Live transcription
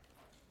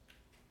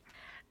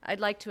I'd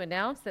like to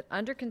announce that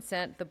under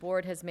consent, the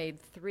board has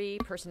made 3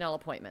 personnel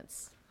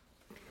appointments.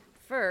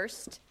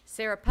 First,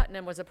 Sarah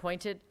Putnam was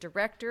appointed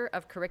Director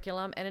of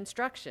Curriculum and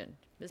Instruction.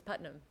 Ms.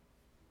 Putnam.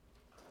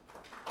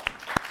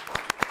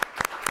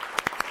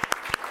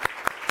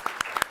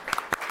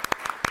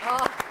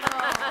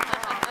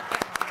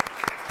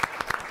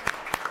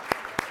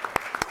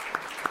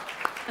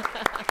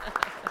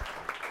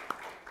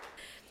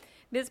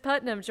 Ms.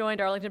 Putnam joined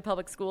Arlington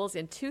Public Schools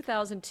in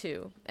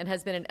 2002 and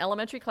has been an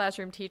elementary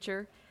classroom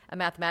teacher, a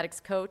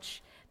mathematics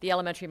coach, the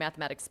elementary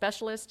mathematics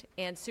specialist,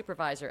 and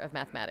supervisor of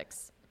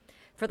mathematics.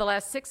 For the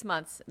last 6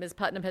 months, Ms.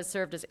 Putnam has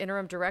served as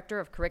interim director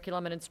of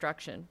curriculum and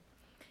instruction.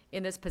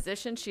 In this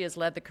position, she has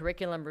led the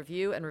curriculum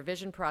review and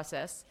revision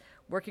process,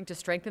 working to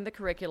strengthen the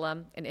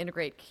curriculum and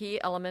integrate key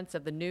elements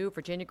of the new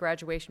Virginia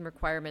graduation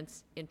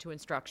requirements into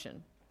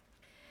instruction.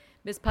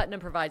 Ms. Putnam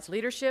provides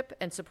leadership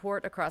and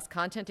support across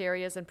content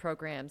areas and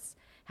programs,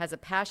 has a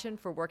passion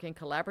for working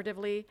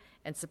collaboratively,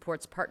 and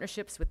supports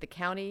partnerships with the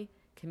county,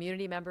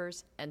 community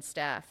members, and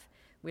staff.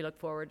 We look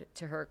forward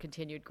to her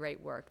continued great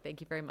work.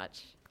 Thank you very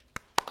much.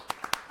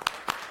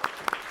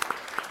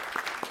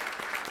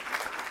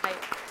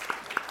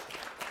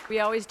 We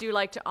always do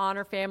like to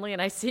honor family,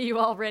 and I see you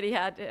already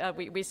had,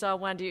 we saw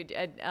one. Do you,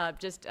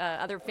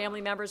 other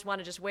family members want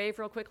to just wave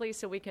real quickly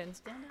so we can,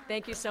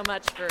 thank you so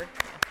much for.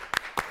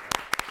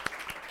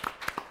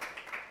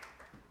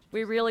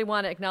 We really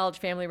want to acknowledge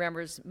family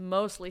members,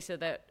 mostly so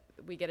that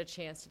we get a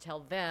chance to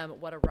tell them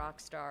what a rock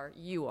star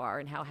you are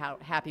and how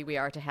happy we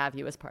are to have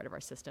you as part of our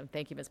system.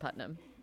 Thank you, Ms. Putnam.